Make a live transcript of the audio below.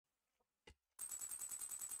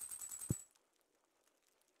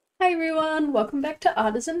Hi everyone, welcome back to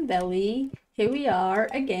Artisan Valley. Here we are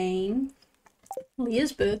again.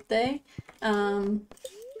 Leah's birthday.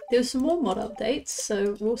 There's some more mod updates,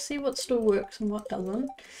 so we'll see what still works and what doesn't.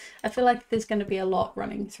 I feel like there's going to be a lot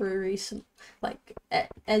running through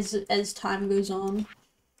as time goes on.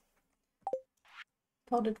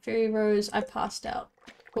 Potted fairy rose, I passed out.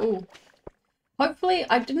 Cool. Hopefully,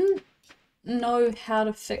 I didn't know how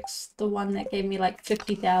to fix the one that gave me like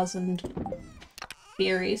 50,000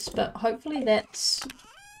 berries, but hopefully that's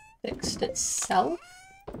fixed itself.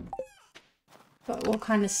 But we'll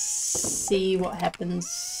kind of see what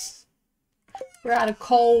happens. We're out of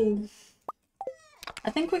coal. I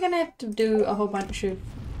think we're gonna have to do a whole bunch of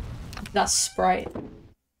dust sprite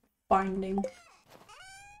binding.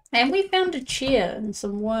 And we found a chair and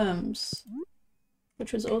some worms,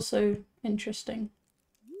 which was also interesting.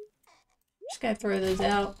 Just gonna throw those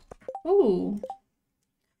out. Ooh.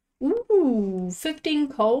 Ooh, 15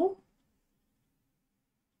 coal.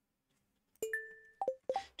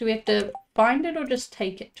 Do we have to bind it or just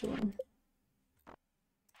take it to him?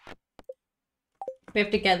 We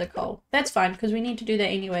have to gather coal. That's fine, because we need to do that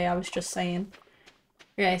anyway, I was just saying.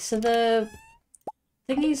 Okay, so the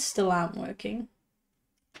thingies still aren't working.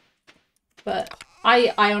 But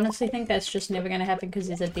I honestly think that's just never going to happen because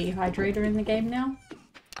there's a dehydrator in the game now.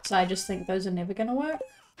 So I just think those are never going to work.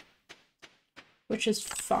 Which is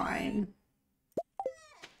fine.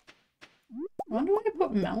 I wonder why I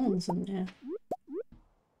put melons in there.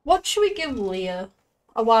 What should we give Leah?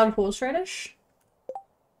 A wild horseradish?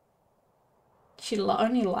 She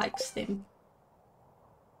only likes them.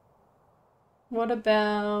 What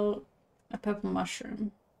about a purple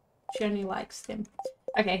mushroom? She only likes them.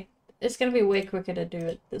 Okay, it's gonna be way quicker to do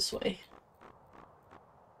it this way.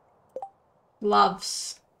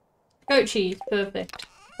 Loves. Goat cheese, perfect.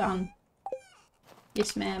 Done.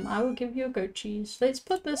 Yes ma'am, I will give you a goat cheese. Let's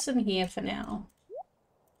put this in here for now.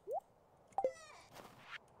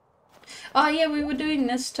 Oh yeah, we were doing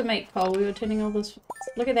this to make coal. We were turning all this...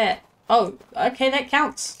 Look at that. Oh, okay, that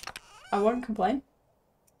counts. I won't complain.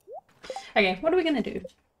 Okay, what are we gonna do?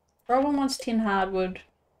 Robin wants 10 hardwood.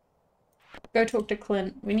 Go talk to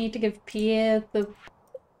Clint. We need to give Pierre the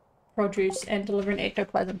produce and deliver an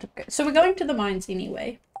ectoplasm to... So we're going to the mines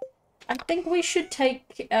anyway. I think we should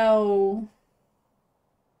take our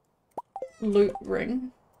loot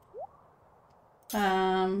ring.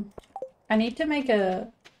 I need to make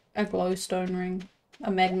a glowstone ring. A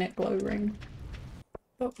magnet glow ring.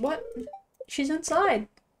 But what? She's inside.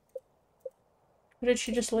 Or did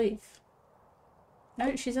she just leave?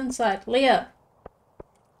 No, she's inside. Leah!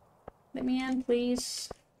 Let me in, please.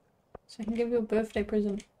 So I can give you a birthday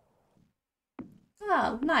present.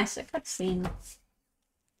 Ah, nice. A cutscene.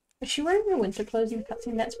 Is she wearing her winter clothes in the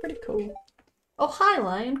cutscene? That's pretty cool. Oh, hi,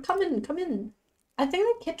 Lion. Come in, come in. I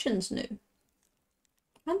think the kitchen's new.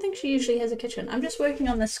 I don't think she usually has a kitchen. I'm just working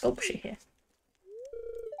on this sculpture here.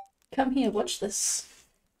 Come here, watch this.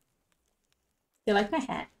 You like my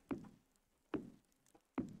hat?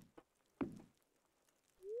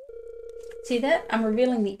 See that? I'm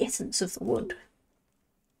revealing the essence of the wood.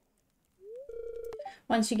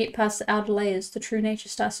 Once you get past the outer layers, the true nature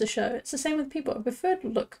starts to show. It's the same with people. I prefer the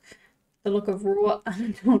look of raw,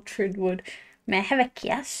 unadulterated wood. May I have a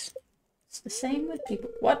kiss? It's the same with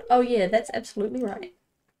people. What? Oh yeah, that's absolutely right.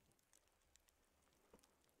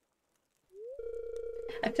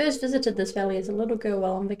 I first visited this valley as a little girl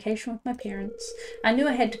while on vacation with my parents. I knew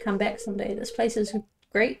I had to come back someday. This place has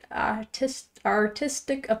great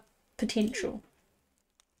artistic potential.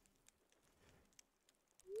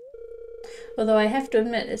 Although I have to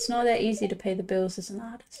admit, it's not that easy to pay the bills as an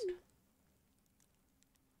artist.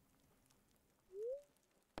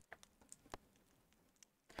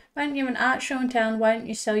 Why don't you have an art show in town? Why don't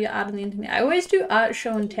you sell your art on the internet? I always do art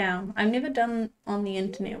show in town. I've never done on the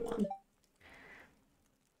internet one.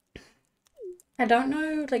 I don't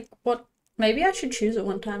know, like, what... Maybe I should choose it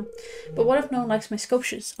one time. But what if no one likes my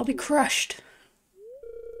sculptures? I'll be crushed.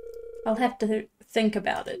 I'll have to think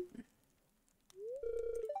about it.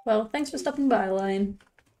 Well, thanks for stopping by, Lion.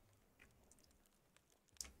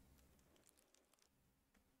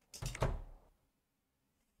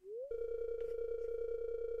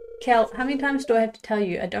 Cal, how many times do I have to tell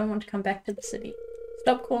you I don't want to come back to the city?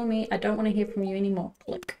 Stop calling me. I don't want to hear from you anymore.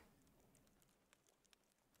 Click.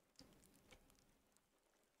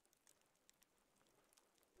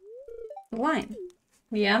 Lion.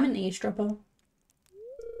 Yeah, I'm an eavesdropper.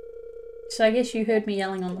 So I guess you heard me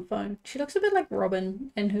yelling on the phone. She looks a bit like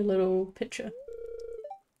Robin in her little picture.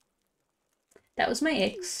 That was my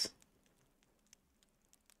ex.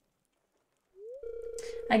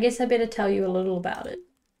 I guess I better tell you a little about it.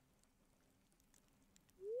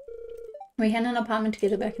 We had an apartment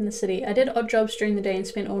together back in the city. I did odd jobs during the day and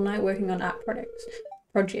spent all night working on art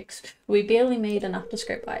projects. We barely made enough to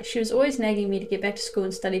scrape by. She was always nagging me to get back to school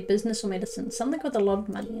and study business or medicine, something with a lot of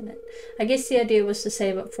money in it. I guess the idea was to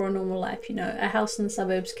save up for a normal life, you know, a house in the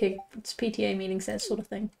suburbs, kids, PTA meetings, that sort of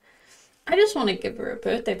thing. I just want to give her a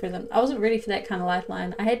birthday present. I wasn't ready for that kind of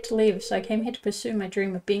lifeline. I had to leave, so I came here to pursue my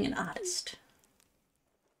dream of being an artist.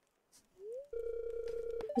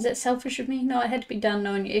 Was that selfish of me? No, it had to be done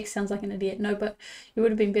knowing your ex sounds like an idiot. No, but you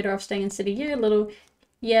would have been better off staying in the city. You're a little...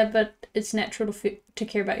 Yeah, but it's natural to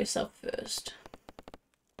care about yourself first.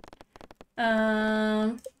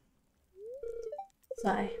 Sigh.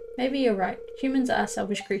 Maybe you're right. Humans are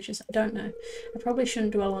selfish creatures. I don't know. I probably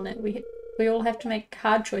shouldn't dwell on it. We all have to make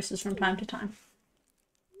hard choices from time to time.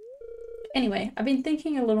 Anyway, I've been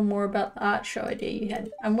thinking a little more about the art show idea you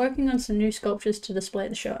had. I'm working on some new sculptures to display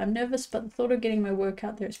at the show. I'm nervous, but the thought of getting my work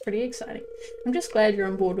out there is pretty exciting. I'm just glad you're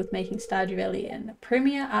on board with making Stardew Valley a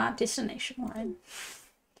premier art destination, Ryan.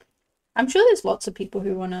 I'm sure there's lots of people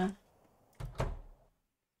who want to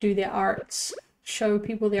do their arts, show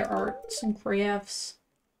people their arts and crafts.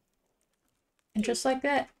 And just like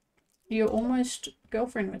that, you're almost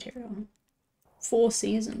girlfriend material. 4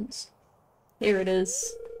 seasons. Here it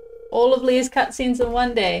is. All of Leah's cutscenes in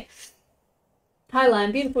one day. Hi,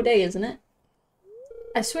 Lion. Beautiful day, isn't it?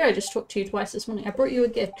 I swear I just talked to you twice this morning. I brought you a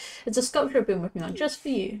gift. It's a sculpture I've been working on just for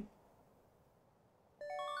you.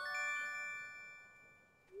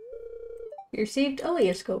 You received a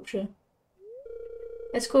Leah sculpture.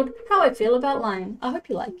 It's called How I Feel About Lying. I hope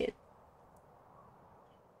you like it.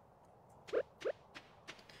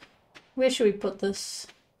 Where should we put this?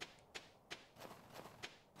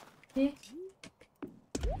 Here?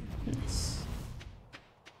 Nice.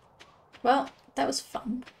 Well, that was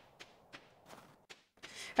fun.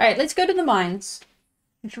 Alright, let's go to the mines.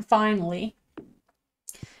 Finally.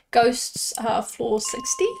 Ghosts are floor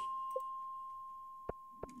 60.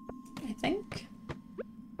 I think.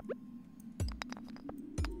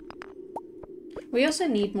 We also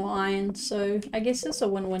need more iron, so I guess it's a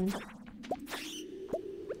win-win.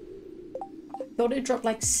 Thought it dropped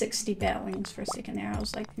like 60 bat wings for a second there. I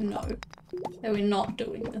was like, no, we're not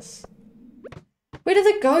doing this. Where do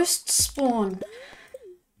the ghosts spawn?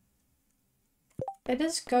 That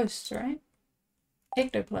is ghosts, right?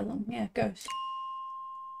 Ectoplasm, yeah, ghost.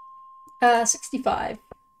 65.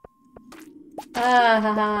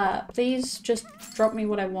 Please just drop me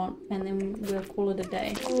what I want and then we'll call it a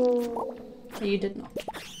day. You did not.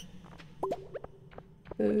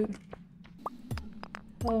 Boo.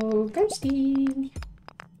 Oh, ghosty.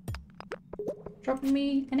 Drop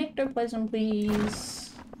me an ectoplasm,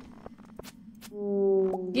 please.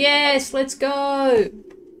 Yes, let's go.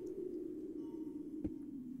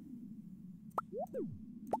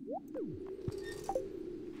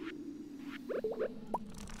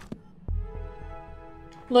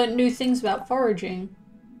 Learned new things about foraging.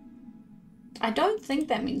 I don't think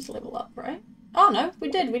that means level up, right? Oh no, we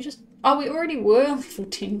did. Oh, we already were level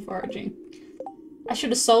 10 foraging. I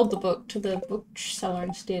should have sold the book to the bookseller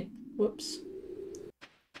instead. Whoops.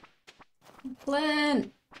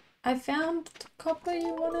 Clint, I found the copper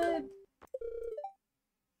you wanted.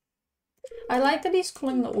 I like that he's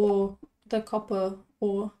calling the copper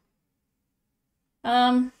ore.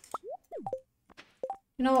 You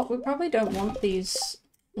know what? We probably don't want these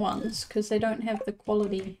ones because they don't have the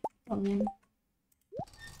quality on them.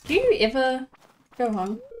 Do you ever go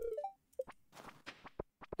home?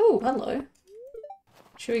 Oh, hello.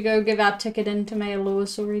 Should we go give our ticket in to Mayor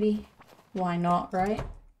Lewis already? Why not, right?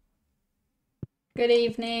 Good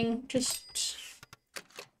evening. Just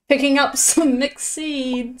picking up some mixed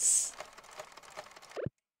seeds.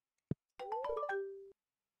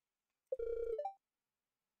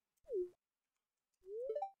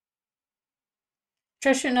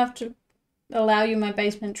 Treasure enough to allow you my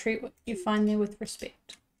basement. Treat what you find there with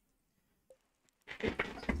respect.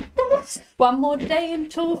 One more day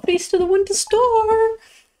until Feast of the Winter Star.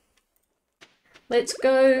 Let's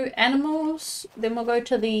go animals. Then we'll go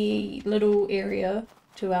to the little area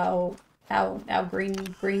to our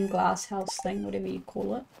green glass house thing, whatever you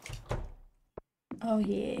call it. Oh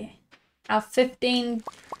yeah, our 15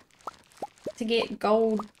 to get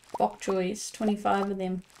gold bok choys, 25 of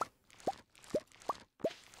them.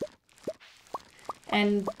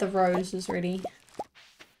 And the rose is ready.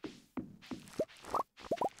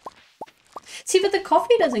 See, but the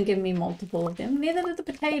coffee doesn't give me multiple of them, neither do the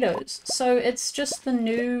potatoes. So it's just the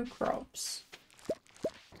new crops.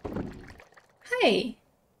 Hey,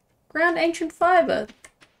 ground ancient fiber.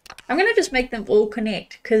 I'm gonna just make them all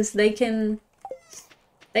connect because they can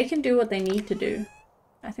do what they need to do.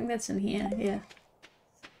 I think that's in here, yeah.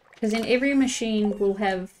 Because then every machine will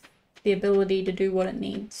have the ability to do what it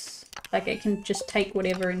needs. Like it can just take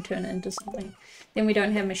whatever and turn it into something. Then we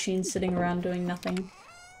don't have machines sitting around doing nothing.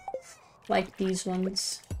 Like these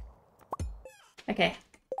ones. Okay.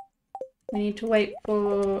 We need to wait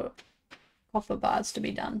for copper bars to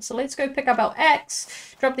be done. So let's go pick up our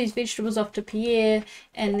axe, drop these vegetables off to Pierre,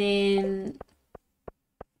 and then...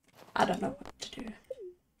 I don't know what to do.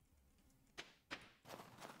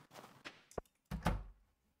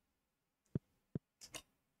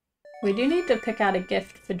 We do need to pick out a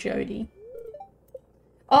gift for Jody.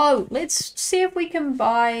 Oh, let's see if we can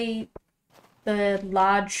buy the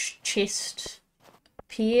large chest.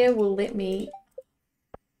 Pierre will let me...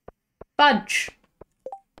 Fudge!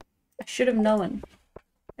 I should have known.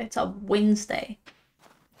 It's a Wednesday.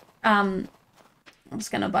 I was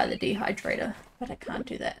gonna buy the dehydrator, but I can't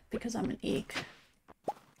do that because I'm an egg.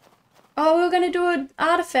 Oh, we were gonna do an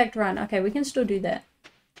artifact run. Okay, we can still do that.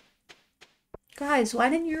 Guys, why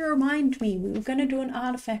didn't you remind me? We were gonna do an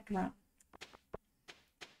artifact run.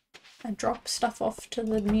 I drop stuff off to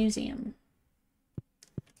the museum.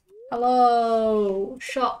 Hello,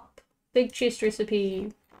 shop. Big chest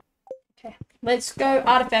recipe. Okay, let's go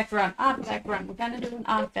artifact run. Artifact run. We're gonna do an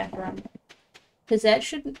artifact run. Because that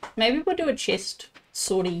should... Maybe we'll do a chest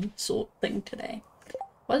sort thing today.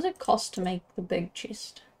 What does it cost to make the big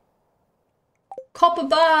chest? Copper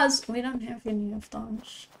bars! We don't have any of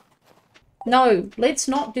those. No, let's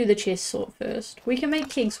not do the chest sort first. We can make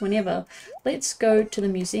kegs whenever. Let's go to the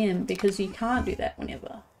museum because you can't do that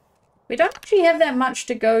whenever. We don't actually have that much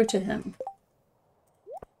to go to him.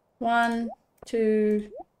 1, 2,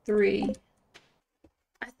 3.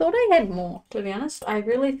 I thought I had more, to be honest. I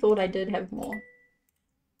really thought I did have more.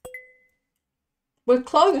 We're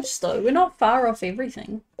close though. We're not far off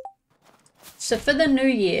everything. So for the new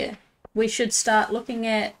year, we should start looking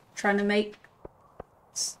at trying to make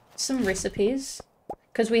some recipes,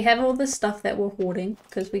 because we have all this stuff that we're hoarding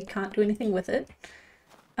because we can't do anything with it.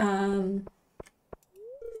 We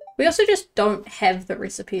also just don't have the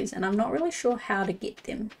recipes and I'm not really sure how to get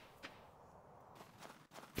them.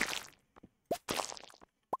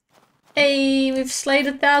 Hey, we've slayed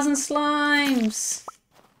 1,000 slimes.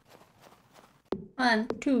 1,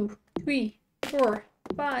 2, 3, 4,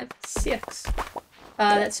 5, 6.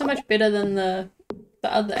 That's so much better than the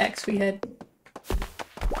other axe we had.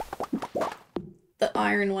 The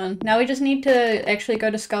iron one. Now we just need to actually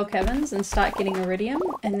go to Skull Caverns and start getting iridium,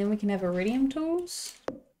 and then we can have iridium tools.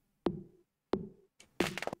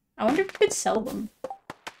 I wonder if you could sell them.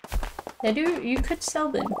 They do, you could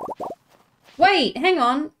sell them. Wait, hang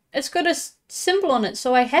on. It's got a symbol on it,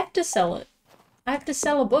 so I have to sell it. I have to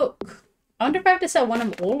sell a book. I wonder if I have to sell one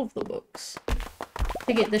of all of the books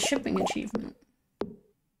to get the shipping achievement.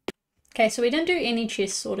 Okay, so we didn't do any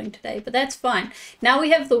chest sorting today, but that's fine. Now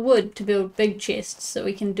we have the wood to build big chests, so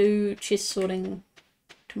we can do chest sorting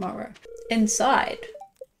tomorrow. Inside,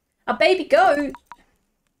 a baby goat.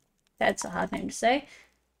 That's a hard name to say.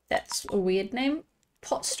 That's a weird name.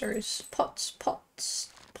 Potsters.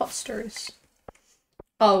 Potsters.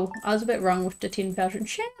 Oh, I was a bit wrong with the 10,000.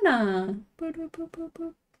 Shanna!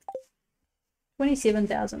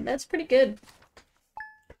 27,000. That's pretty good.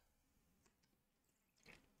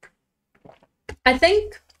 I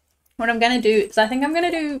think what I'm going to do is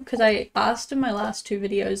because I asked in my last 2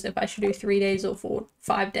 videos if I should do 3 days or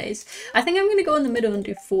 5 days. I think I'm going to go in the middle and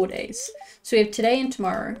do 4 days. So we have today and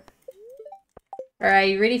tomorrow. Alright,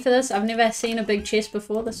 you ready for this? I've never seen a big chest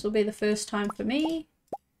before. This will be the first time for me.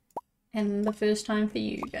 And the first time for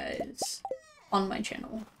you guys on my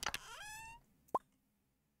channel.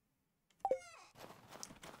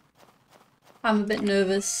 I'm a bit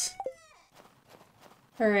nervous.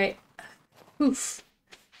 Alright. Oof.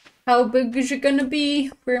 How big is it gonna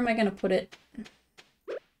be? Where am I gonna put it?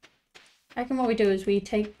 I reckon what we do is we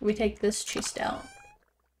take this chest out.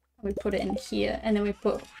 We put it in here, and then we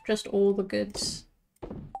put just all the goods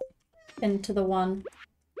into the one.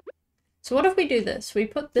 So what if we do this? We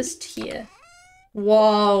put this here.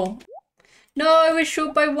 Whoa. No, we're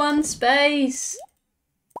short by 1 space.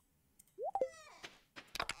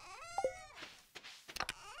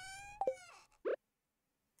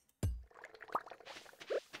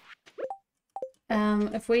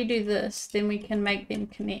 If we do this, then we can make them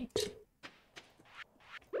connect.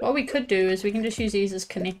 What we could do is we can just use these as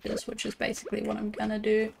connectors, which is basically what I'm gonna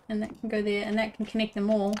do, and that can go there, and that can connect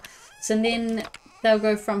them all. So then they'll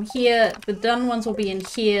go from here, the done ones will be in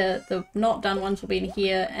here, the not done ones will be in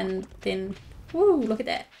here, and then, woo, look at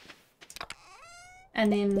that.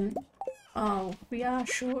 And then, oh, we are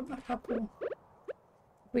short a couple.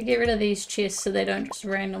 We get rid of these chests so they don't just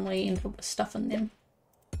randomly end up with stuff in them.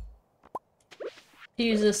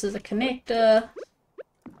 use this as a connector.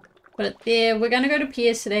 Put it there. We're going to go to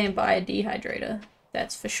Pierce today and buy a dehydrator.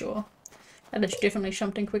 That's for sure. That is definitely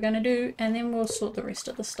something we're going to do. And then we'll sort the rest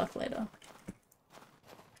of the stuff later.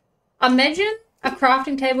 Imagine a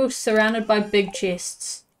crafting table surrounded by big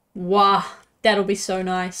chests. Wow. That'll be so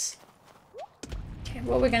nice. Okay,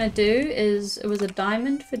 what we're going to do is... It was a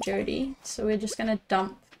diamond for Jody. So we're just going to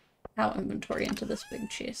dump our inventory into this big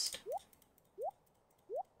chest.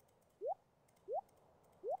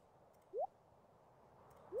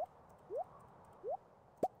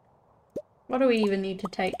 What do we even need to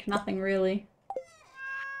take? Nothing really.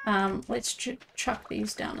 Let's chuck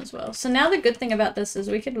these down as well. So now the good thing about this is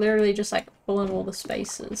we could literally just like fill in all the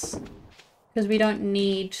spaces. Because we don't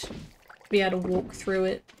need to be able to walk through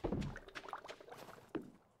it.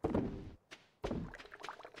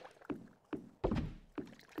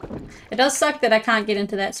 It does suck that I can't get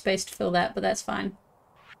into that space to fill that, but that's fine.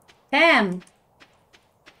 Ham!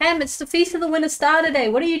 Ham, it's the Feast of the Winter Star today.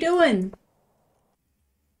 What are you doing?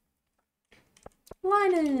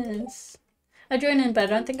 Linus! I joined in, but I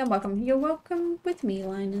don't think I'm welcome. You're welcome with me,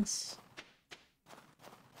 Linus.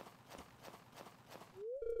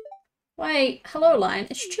 Wait, hello, Lion.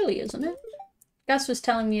 It's chilly, isn't it? Gus was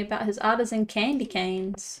telling me about his artisan candy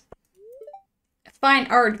canes. A fine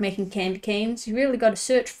art making candy canes. You really gotta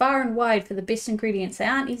search far and wide for the best ingredients. They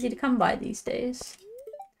aren't easy to come by these days.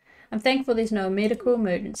 I'm thankful there's no medical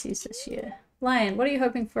emergencies this year. Lion, what are you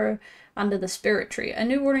hoping for under the spirit tree? A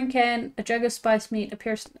new watering can, a jug of spice meat,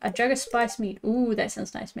 a jug of spice meat. Ooh, that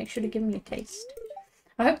sounds nice. Make sure to give me a taste.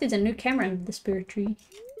 I hope there's a new camera under the spirit tree.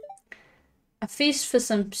 A feast for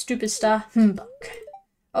some stupid star humbug.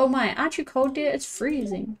 Oh my, aren't you cold, dear? It's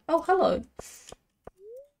freezing. Oh, hello.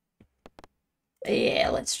 Yeah,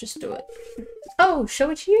 let's just do it. Oh,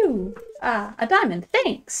 show it to you. Ah, a diamond.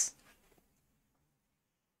 Thanks.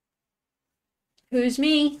 Who's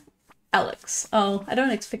me? Alex. Oh, I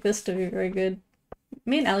don't expect this to be very good.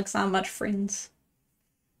 Me and Alex aren't much friends.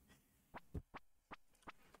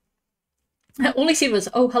 All he said was,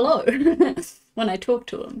 oh, hello, when I talked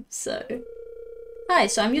to him, so. Hi,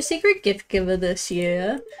 so I'm your secret gift giver this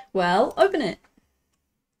year. Well, open it.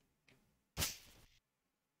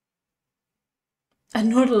 A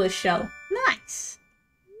Nautilus shell. Nice.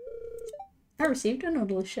 I received a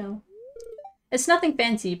Nautilus shell. It's nothing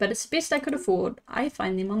fancy, but it's the best I could afford. I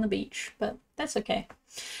find them on the beach, but that's okay.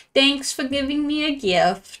 Thanks for giving me a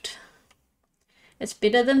gift. It's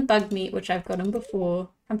better than bug meat, which I've gotten before.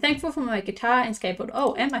 I'm thankful for my guitar and skateboard.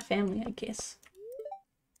 Oh, and my family, I guess.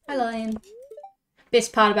 Hi, Lion.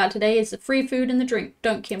 Best part about today is the free food and the drink.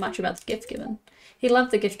 Don't care much about the gift given. He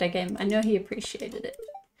loved the gift I gave him. I know he appreciated it.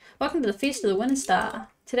 Welcome to the Feast of the Winter Star.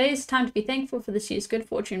 Today is time to be thankful for this year's good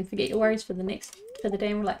fortune. Forget your worries for the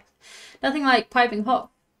day and relax. Nothing like piping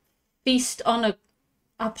hot feast on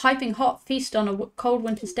a piping hot feast on a cold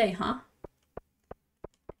winter's day, huh?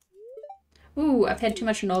 Ooh, I've had too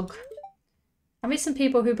much nog. I met some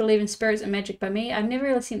people who believe in spirits and magic. By me, I've never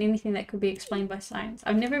really seen anything that could be explained by science.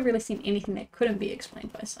 I've never really seen anything that couldn't be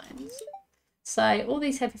explained by science. Sigh, all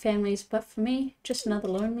these happy families, but for me, just another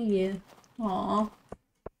lonely year. Aww.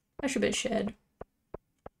 I should be sad.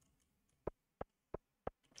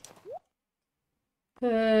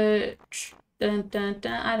 Dun, dun, dun.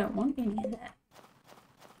 I don't want any of that.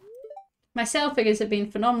 My sale figures have been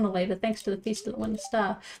phenomenal lately, thanks to the Feast of the Winter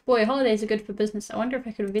Star. Boy, holidays are good for business. I wonder if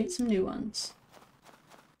I could invent some new ones.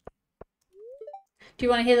 Do you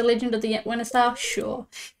want to hear the legend of the Winter Star? Sure.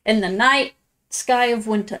 In the night sky of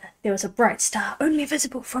winter, there was a bright star, only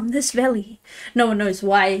visible from this valley. No one knows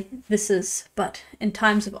why this is, but in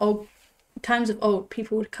times of old,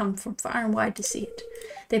 people would come from far and wide to see it.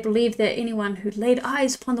 They believed that anyone who laid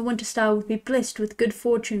eyes upon the Winter Star would be blessed with good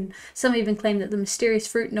fortune. Some even claim that the mysterious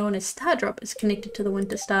fruit known as Stardrop is connected to the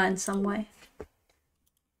Winter Star in some way.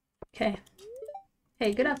 Okay.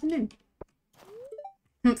 Hey, good afternoon.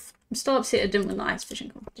 I'm still upset I didn't win the ice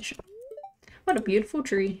fishing competition. What a beautiful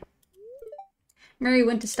tree. Merry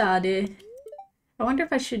Winter Star, dear. I wonder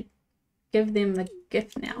if I should give them a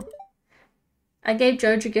gift now. I gave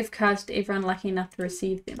Jojo gift cards to everyone lucky enough to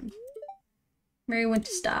receive them. Merry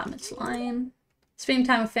Winter Star, Miss Lion. Spending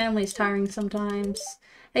time with family is tiring sometimes.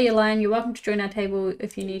 Hey, you Lion, you're welcome to join our table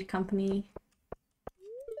if you need company.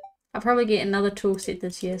 I'll probably get another tool set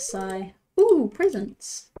this year, sigh. Ooh,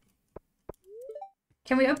 presents.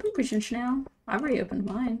 Can we open presents now? I've already opened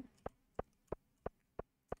mine.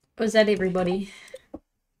 Was that everybody?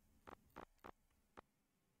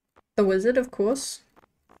 The wizard, of course.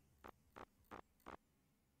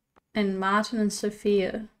 And Martin and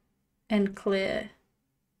Sophia. And Claire.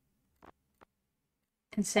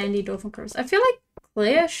 And Sandy Dolphin Crows. I feel like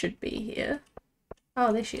Claire should be here.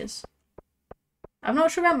 Oh, there she is. I'm not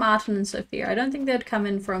sure about Martin and Sophia. I don't think they'd come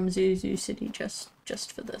in from Zuzu City just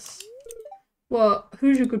for this. Well,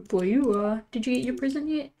 who's a good boy? You are. Did you get your present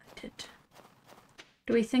yet? I did.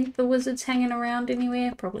 Do we think the wizard's hanging around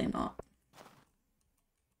anywhere? Probably not.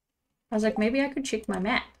 I was like, maybe I could check my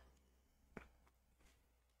map.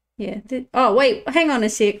 Yeah. Oh, wait. Hang on a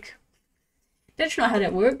sec. That's not how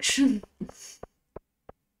that works.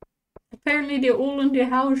 Apparently they're all in their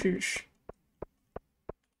houses.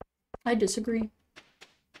 I disagree.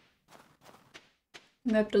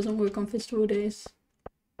 Map doesn't work on festival days.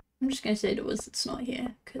 I'm just gonna say the wizard's not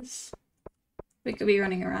here, because we could be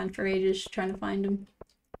running around for ages trying to find him.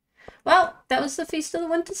 Well, that was the Feast of the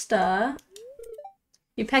Winter Star.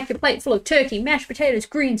 You pack your plate full of turkey, mashed potatoes,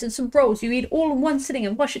 greens, and some rolls. You eat all in one sitting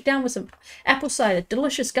and wash it down with some apple cider.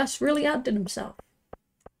 Delicious. Gus really outdid himself.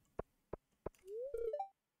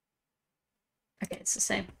 Okay, it's the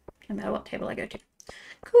same, no matter what table I go to.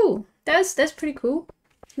 Cool. That's pretty cool.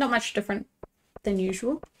 Not much different than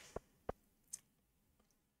usual.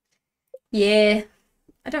 Yeah,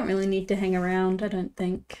 I don't really need to hang around, I don't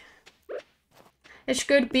think. I should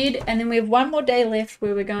go to bed, and then we have one more day left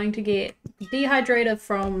where we're going to get dehydrator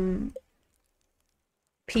from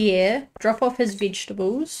Pierre, drop off his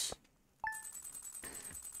vegetables.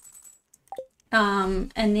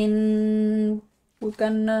 And then we're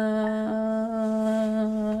gonna...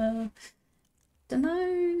 dunno...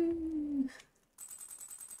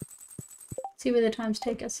 see where the times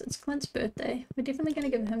take us. It's Clint's birthday. We're definitely gonna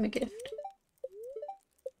give him a gift.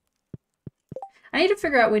 I need to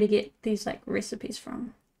figure out where to get these, like, recipes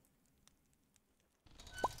from.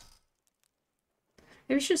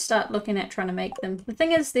 Maybe we should start looking at trying to make them. The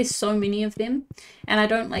thing is, there's so many of them,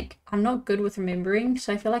 and I'm not good with remembering,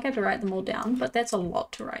 so I feel like I have to write them all down, but that's a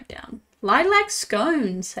lot to write down. Lilac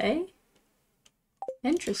scones, hey?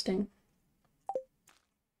 Interesting.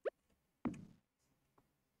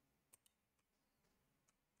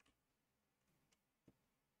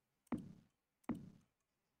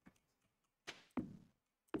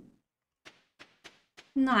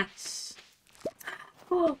 Nice.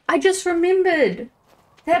 Oh, I just remembered!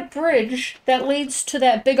 That bridge that leads to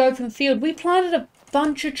that big open field, we planted a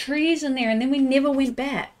bunch of trees in there and then we never went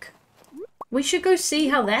back. We should go see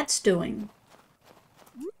how that's doing.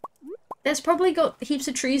 That's probably got heaps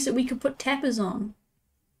of trees that we could put tappers on.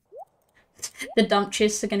 The dump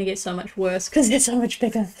chests are going to get so much worse because they're so much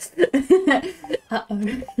bigger.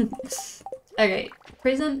 Uh-oh. Okay,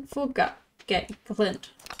 present for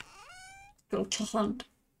Clint. For Clint.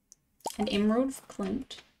 An emerald for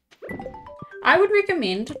Clint. I would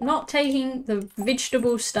recommend not taking the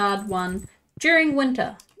vegetable starred one during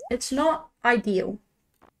winter. It's not ideal.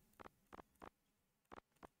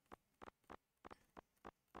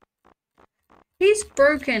 He's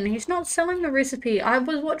broken. He's not selling the recipe. I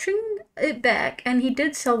was watching it back and he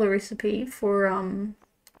did sell the recipe for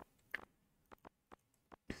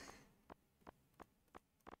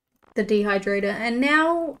the dehydrator, and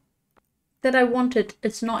now that I want it,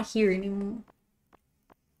 it's not here anymore.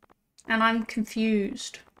 And I'm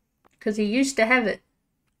confused because he used to have it.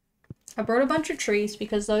 I brought a bunch of trees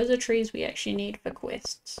because those are trees we actually need for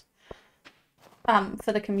quests.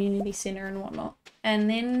 For the community center and whatnot. And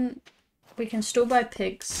then we can still buy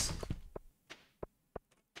pigs.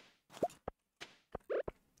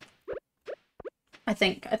 I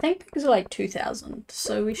think pigs are like 2,000,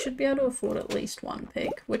 so we should be able to afford at least one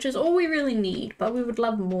pig, which is all we really need, but we would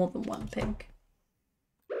love more than one pig.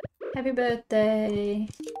 Happy birthday.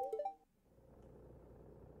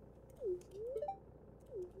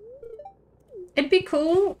 It'd be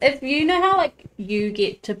cool if, you know how like you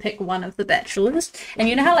get to pick one of the bachelors, and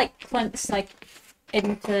you know how like Clint's like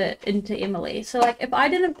into Emily. So like if I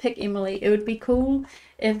didn't pick Emily, it would be cool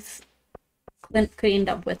if Clint could end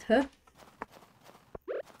up with her.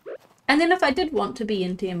 And then if I did want to be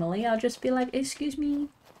into Emily, I'll just be like, excuse me,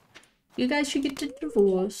 you guys should get to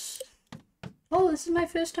divorce. Oh, this is my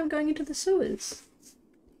first time going into the sewers.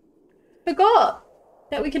 Forgot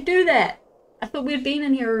that we could do that. I thought we'd been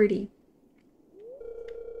in here already.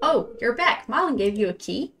 Oh, you're back. Marlon gave you a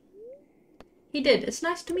key. He did. It's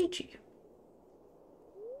nice to meet you.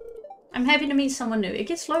 I'm happy to meet someone new. It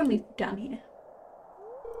gets lonely down here.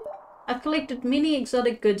 I've collected many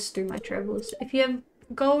exotic goods through my travels. If you have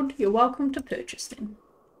gold, you're welcome to purchase them.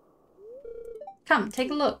 Come,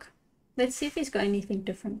 take a look. Let's see if he's got anything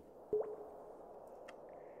different.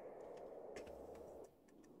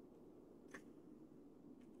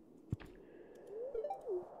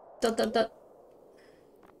 Dot dot dot.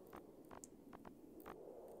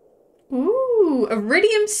 Ooh,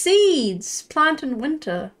 iridium seeds! Plant in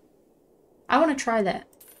winter. I want to try that.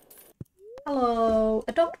 Hello.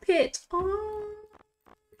 Adopt pets. Oh.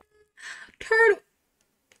 Turtle.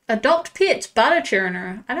 Adopt pets. Butter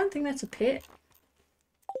churner. I don't think that's a pet.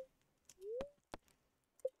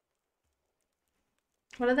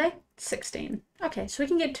 What are they? 16. Okay, so we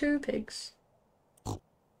can get 2 pigs.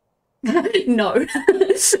 No.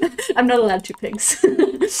 I'm not allowed 2 pigs.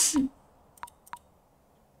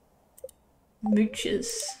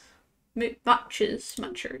 Mooches. Mooches.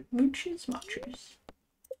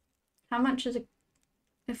 How much is it?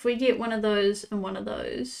 If we get one of those and one of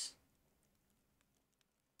those,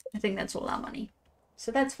 I think that's all our money.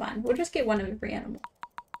 So that's fine. We'll just get one of every animal.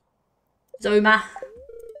 Zoma.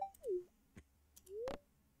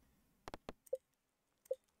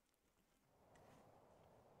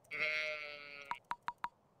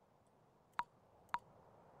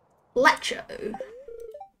 Lacho.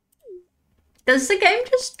 Does the game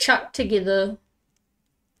just chuck together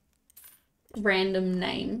random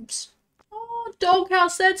names? Oh,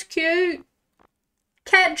 doghouse, that's cute.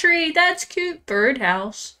 Cat tree, that's cute.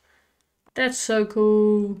 Birdhouse. That's so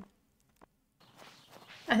cool.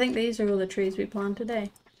 I think these are all the trees we planted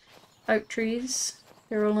today. Oak trees.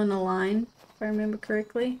 They're all in a line, if I remember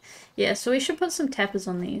correctly. Yeah, so we should put some tappers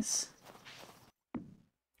on these.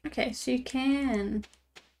 Okay, so you can.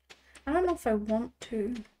 I don't know if I want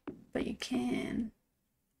to, but you can.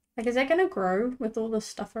 Like, is that gonna grow with all the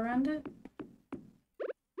stuff around it?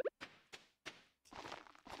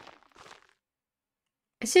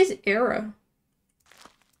 It says error.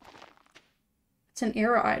 It's an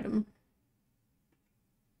error item.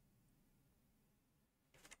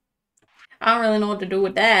 I don't really know what to do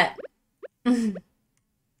with that.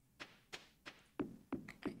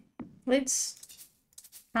 Let's...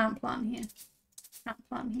 Can't plant here. Can't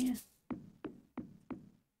plant here.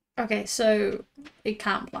 Okay, so it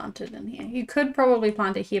can't plant it in here. You could probably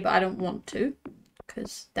plant it here, but I don't want to,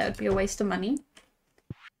 because that would be a waste of money.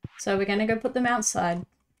 So we're going to go put them outside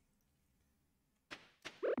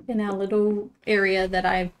in our little area that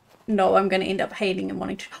I know I'm going to end up hating and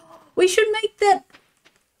wanting to... We should make that...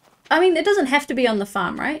 I mean, it doesn't have to be on the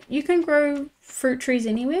farm, right? You can grow fruit trees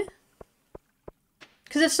anywhere.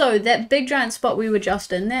 Because if so, that big giant spot we were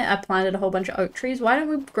just in there, I planted a whole bunch of oak trees. Why don't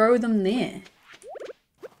we grow them there?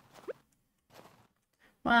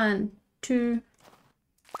 1, 2,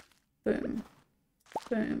 boom,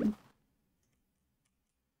 boom.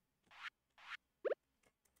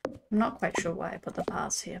 I'm not quite sure why I put the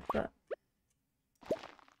bars here, but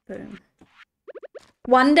boom.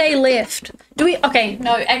 1 day left. Do we? Okay,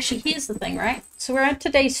 no, actually, here's the thing, right? So we're at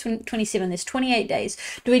today 27. There's 28 days.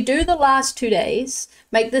 Do we do the last 2 days,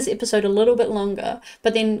 make this episode a little bit longer,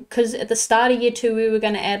 but then, because at the start of year 2, we were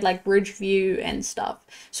going to add like bridge view and stuff.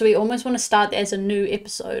 So we almost want to start as a new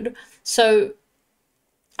episode. So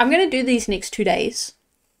I'm going to do these next 2 days.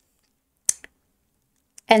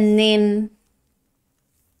 And then,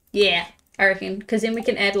 yeah. I reckon, because then we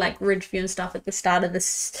can add like ridge view and stuff at the start of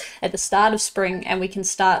this, at the start of spring, and we can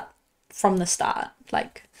start from the start,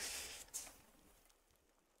 like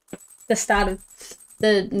the start of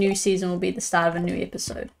the new season will be the start of a new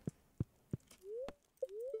episode.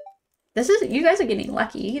 This is, you guys are getting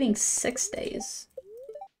lucky. You're getting 6 days.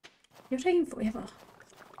 You're taking forever.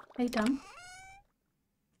 Are you done?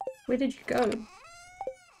 Where did you go?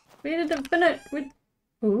 Where did it finish?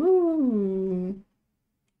 Ooh.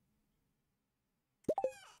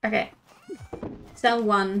 Okay, cell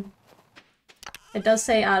 1. It does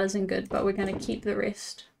say Artisan Good, but we're going to keep the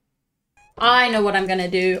rest. I know what I'm going to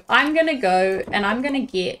do. I'm going to go and I'm going to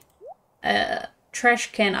get a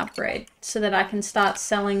trash can upgrade so that I can start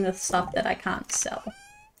selling the stuff that I can't sell.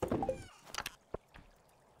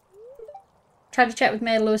 Tried to chat with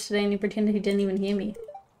Mayor Lewis today and he pretended he didn't even hear me.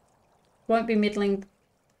 Won't be mending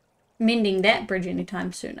that bridge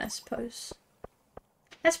anytime soon, I suppose.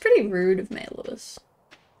 That's pretty rude of Mayor Lewis.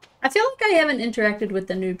 I feel like I haven't interacted with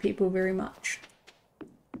the new people very much.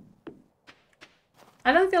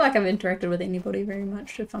 I don't feel like I've interacted with anybody very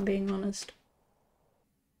much, if I'm being honest.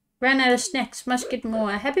 Ran out of snacks, must get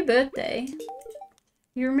more. Happy birthday.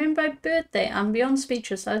 You remember my birthday? I'm beyond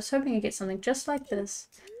speechless. I was hoping to get something just like this.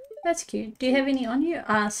 That's cute. Do you have any on you?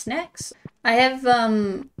 Snacks? I have,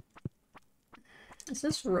 is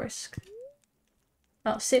this Risk?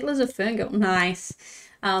 Oh, Settlers of Ferngale. Nice.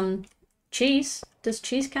 Cheese. Does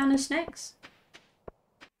cheese count as snacks?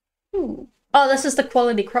 Ooh. Oh, this is the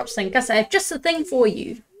quality crops thing. Gus, I have just the thing for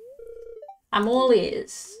you. I'm all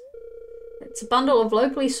ears. It's a bundle of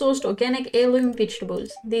locally sourced organic heirloom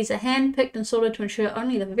vegetables. These are hand-picked and sorted to ensure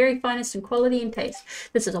only the very finest in quality and taste.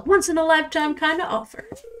 This is a once-in-a-lifetime kind of offer.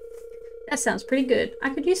 That sounds pretty good.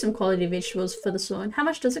 I could use some quality vegetables for the sewing. How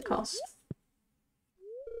much does it cost?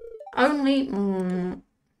 Only...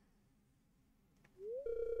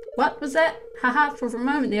 What was that? Haha, for a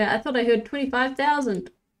moment there, I thought I heard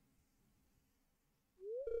 25,000.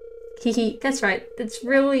 Hehe, that's right. It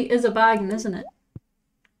really is a bargain, isn't it?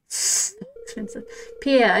 Expensive.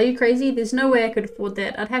 Pierre, are you crazy? There's no way I could afford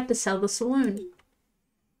that. I'd have to sell the saloon.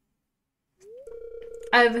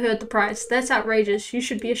 I overheard the price. That's outrageous. You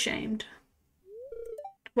should be ashamed.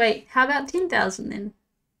 Wait, how about 10,000 then?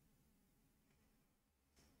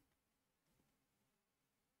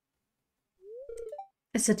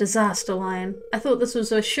 It's a disaster, Lion. I thought this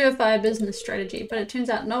was a surefire business strategy, but it turns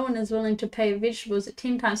out no one is willing to pay vegetables at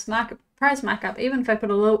 10 times market price markup, even if I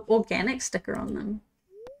put a little organic sticker on them.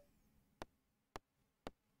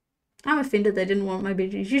 I'm offended they didn't want my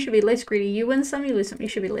veggies. You should be less greedy. You win some, you lose some. You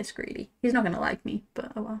should be less greedy. He's not going to like me,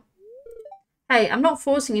 but oh well. Hey, I'm not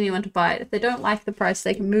forcing anyone to buy it. If they don't like the price,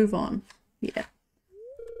 they can move on. Yeah.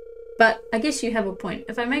 But I guess you have a point.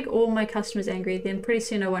 If I make all my customers angry, then pretty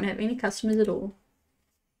soon I won't have any customers at all.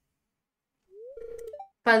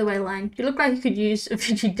 By the way, Lion, you look like you could use a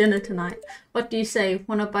veggie dinner tonight. What do you say?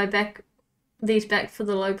 Want to buy these back for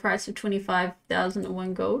the low price of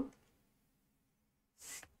 25,001 gold?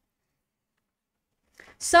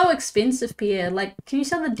 So expensive, Pierre. Like, can you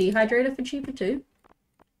sell the dehydrator for cheaper too?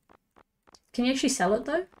 Can you actually sell it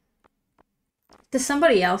though? Does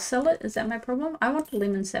somebody else sell it? Is that my problem? I want a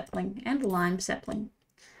lemon sapling and a lime sapling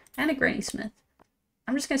and a granny smith.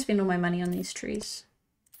 I'm just going to spend all my money on these trees.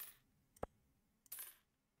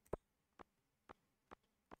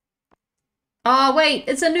 Oh wait,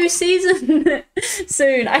 it's a new season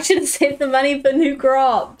soon. I should have saved the money for new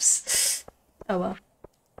crops. Oh well.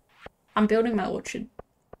 I'm building my orchard.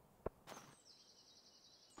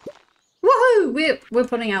 Woohoo! We're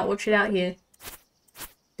putting our orchard out here.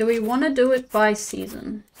 Do we want to do it by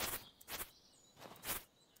season?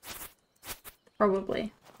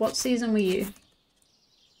 Probably. What season were you?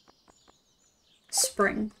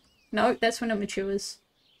 Spring. No, that's when it matures.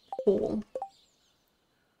 Fall.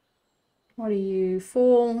 What are you?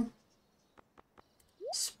 Fall.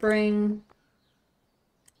 Spring.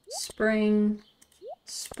 Spring.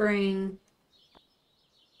 Spring.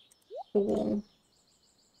 Fall.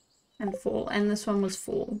 And fall. And this one was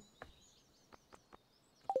fall.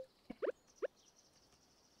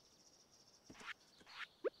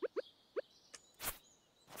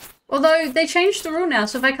 Although they changed the rule now,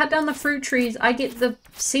 so if I cut down the fruit trees, I get the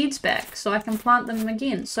seeds back, so I can plant them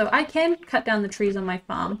again. So I can cut down the trees on my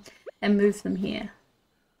farm and move them here.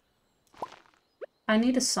 I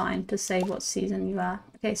need a sign to say what season you are.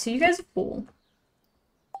 Okay, so you guys are fall.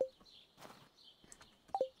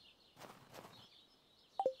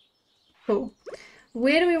 Cool.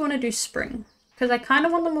 Where do we want to do spring? Because I kind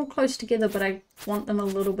of want them all close together, but I want them a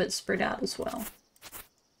little bit spread out as well.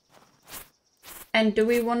 And do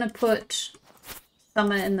we want to put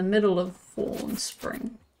summer in the middle of fall and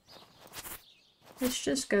spring? Let's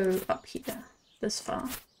just go up here, this far.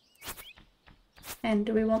 And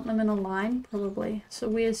do we want them in a line? Probably. So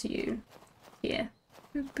where's you? Here.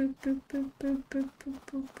 Boop, boop, boop, boop, boop, boop, boop,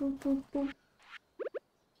 boop, boop, boop, boop.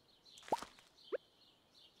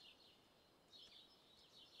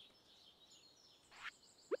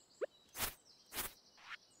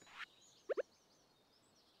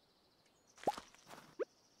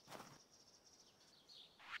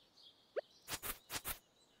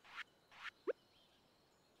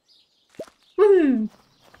 Woohoo!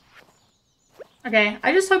 Okay,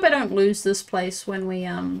 I just hope I don't lose this place when we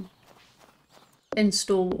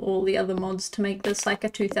install all the other mods to make this like a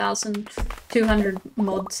 2,200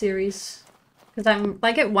 mod series. Because I'm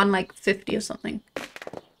like at 150 or something.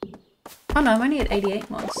 Oh no, I'm only at 88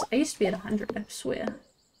 mods. I used to be at 100, I swear.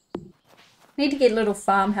 Need to get little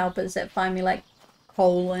farm helpers that find me like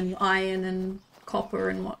coal and iron and copper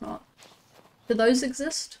and whatnot. Do those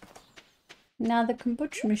exist? Now the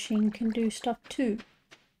kombucha machine can do stuff too.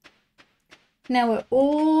 Now we're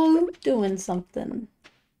all doing something.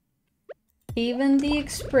 Even the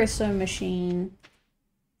espresso machine.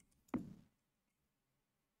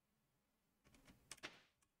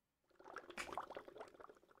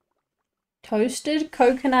 Toasted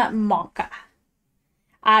coconut mocha.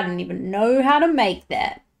 I don't even know how to make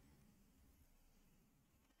that.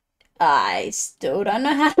 I still don't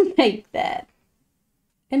know how to make that.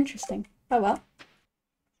 Interesting. Oh well.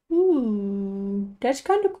 Ooh, that's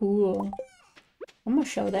kind of cool. I'm gonna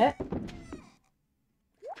show that.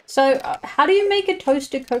 So, how do you make a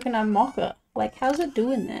toasted coconut mocha? Like, how's it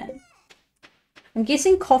doing that? I'm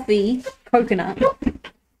guessing coffee, coconut.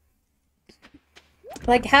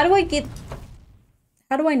 Like, how do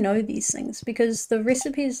I know these things? Because the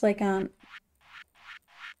recipes, like, aren't...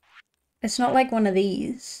 It's not like one of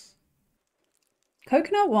these.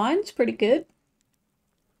 coconut wine's pretty good.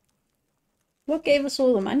 What gave us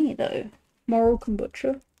all the money though? Moral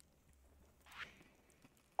kombucha.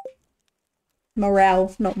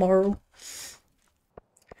 Morale, not moral.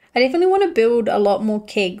 I definitely want to build a lot more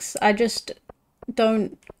kegs. I just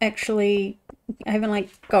don't actually, I haven't like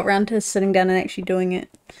got around to sitting down and actually doing it.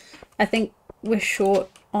 I think we're short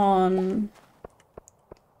on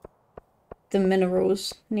the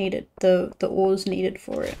minerals needed, the ores needed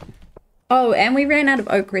for it. Oh, and we ran out of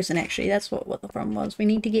oak resin actually. That's what the problem was. We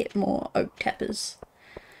need to get more oak tappers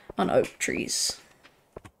on oak trees.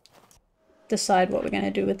 Decide what we're going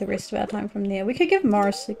to do with the rest of our time from there. We could give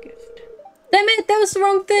Morris a gift. Damn it, that was the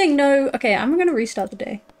wrong thing. No, okay, I'm going to restart the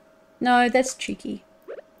day. No, that's cheeky.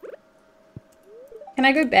 Can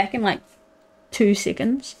I go back in like 2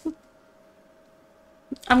 seconds?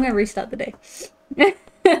 I'm going to restart the day.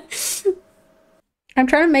 I'm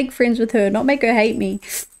trying to make friends with her, not make her hate me.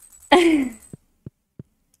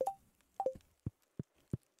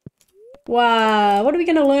 Wow, what are we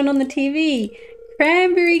going to learn on the TV?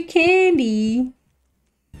 Cranberry candy.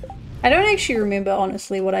 I don't actually remember,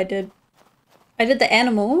 honestly, what I did. I did the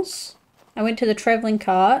animals. I went to the traveling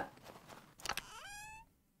cart.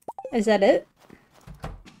 Is that it?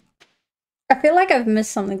 I feel like I've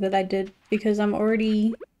missed something that I did because I'm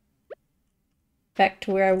already back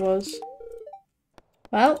to where I was.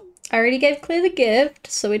 Well, I already gave Claire the gift,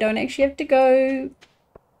 so we don't actually have to go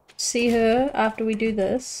see her after we do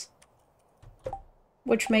this.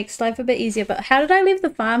 Which makes life a bit easier. But how did I leave the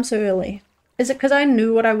farm so early? Is it because I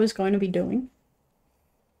knew what I was going to be doing?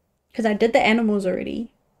 Because I did the animals already.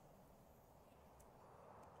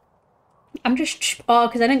 I'm just... Oh,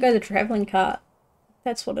 because I didn't go to the traveling cart.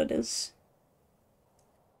 That's what it is.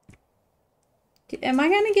 Am I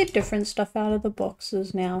going to get different stuff out of the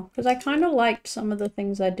boxes now? Because I kind of liked some of the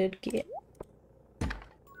things I did get.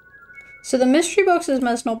 So the mystery boxes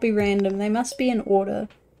must not be random. They must be in order.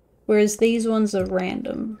 Whereas these ones are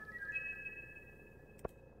random.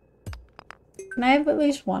 Can I have at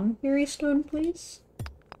least one fairy stone, please?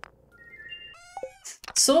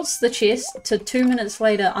 Sorts the chest to 2 minutes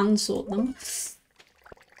later unsort them.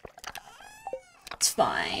 It's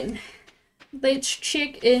fine. Let's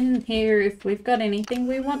check in here if we've got anything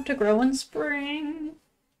we want to grow in spring.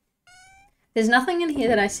 There's nothing in here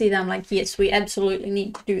that I see that I'm like, yes, we absolutely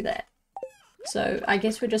need to do that. So I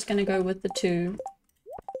guess we're just going to go with the 2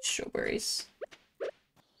 strawberries.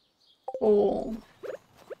 Or...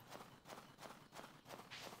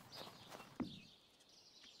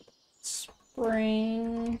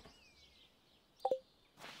 spring.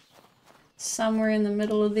 Somewhere in the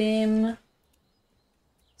middle of them.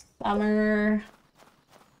 Summer.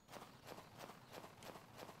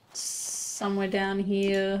 Somewhere down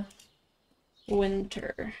here.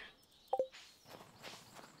 Winter.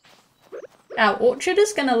 Our orchard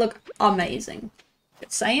is gonna look amazing.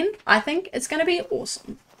 It's saying, I think it's gonna be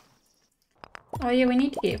awesome. Oh yeah, we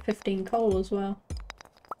need to get 15 coal as well.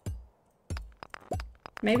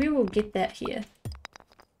 Maybe we'll get that here.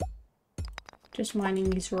 Just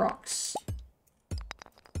mining these rocks.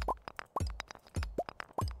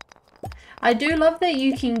 I do love that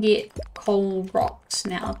you can get coal rocks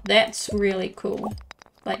now. That's really cool.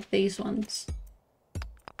 Like these ones.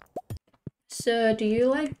 Sir, do you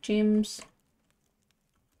like gems?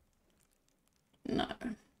 No.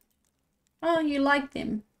 Oh, you like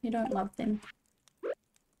them. You don't love them.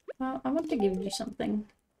 Well, I want to give you something.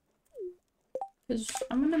 Because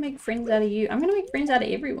I'm going to make friends out of you. I'm going to make friends out of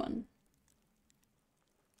everyone.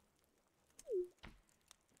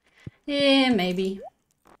 Yeah, maybe.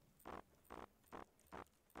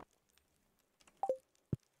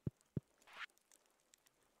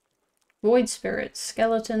 Void spirits,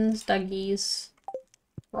 skeletons, duggies,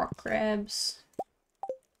 rock crabs.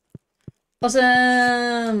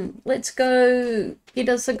 Awesome! Let's go! Get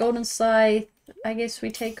us a golden scythe. I guess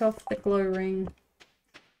we take off the glow ring.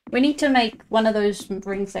 We need to make one of those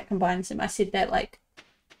rings that combines them. I said that like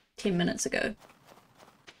 10 minutes ago.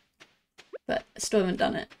 But I still haven't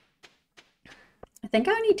done it. I think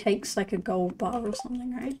it only takes like a gold bar or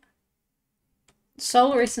something, right?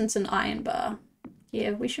 Solar essence and iron bar.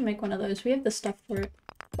 Yeah, we should make one of those. We have the stuff for it.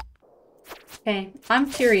 Okay, I'm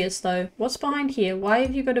curious though. What's behind here? Why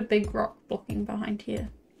have you got a big rock blocking behind here?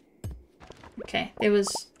 Okay, there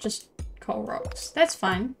was just coal rocks. That's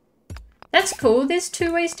fine. That's cool. There's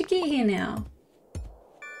 2 ways to get here now.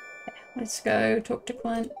 Okay, let's go talk to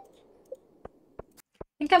Clint.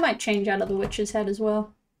 I think I might change out of the witch's hat as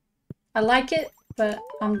well. I like it, but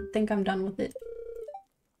I think I'm done with it.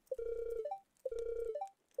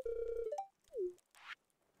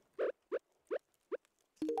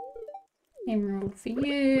 Emerald for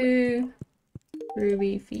you.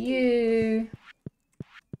 Ruby for you.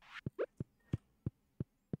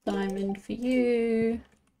 Diamond for you.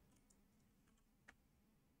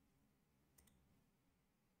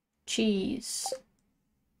 Cheese.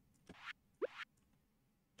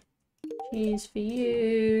 Cheese for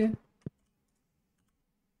you.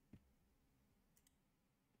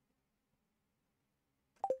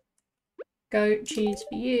 Goat cheese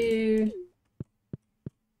for you.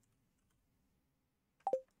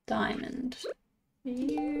 Diamond for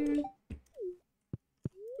you.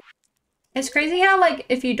 It's crazy how, like,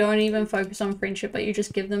 if you don't even focus on friendship, but you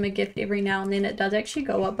just give them a gift every now and then, it does actually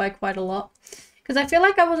go up by quite a lot. Because I feel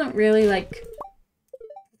like I wasn't really, like...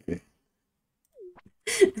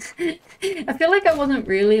 I feel like I wasn't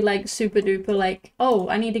really, like, super duper, like, oh,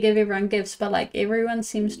 I need to give everyone gifts, but, like, everyone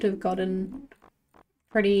seems to have gotten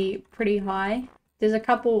pretty high. There's a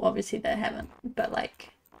couple, obviously, that haven't, but, like,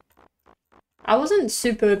 I wasn't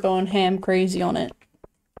super going ham crazy on it.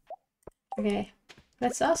 Okay,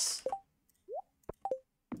 that's us.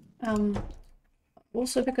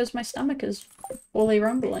 Also because my stomach is fully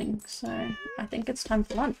rumbling, so I think it's time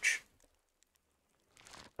for lunch.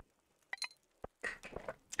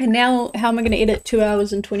 And now, how am I going to edit 2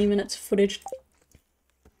 hours and 20 minutes of footage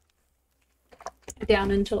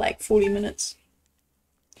down into like 40 minutes?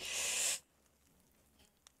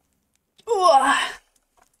 Ooh.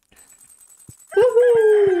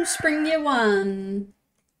 Woohoo! Spring year 1.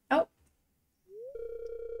 Oh.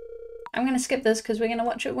 I'm going to skip this because we're going to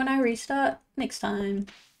watch it when I restart next time.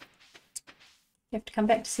 You have to come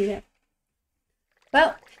back to see that.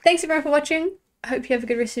 Well, thanks everyone for watching. I hope you have a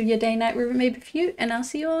good rest of your day, night, wherever it may be for you, and I'll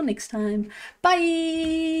see you all next time.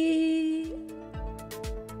 Bye!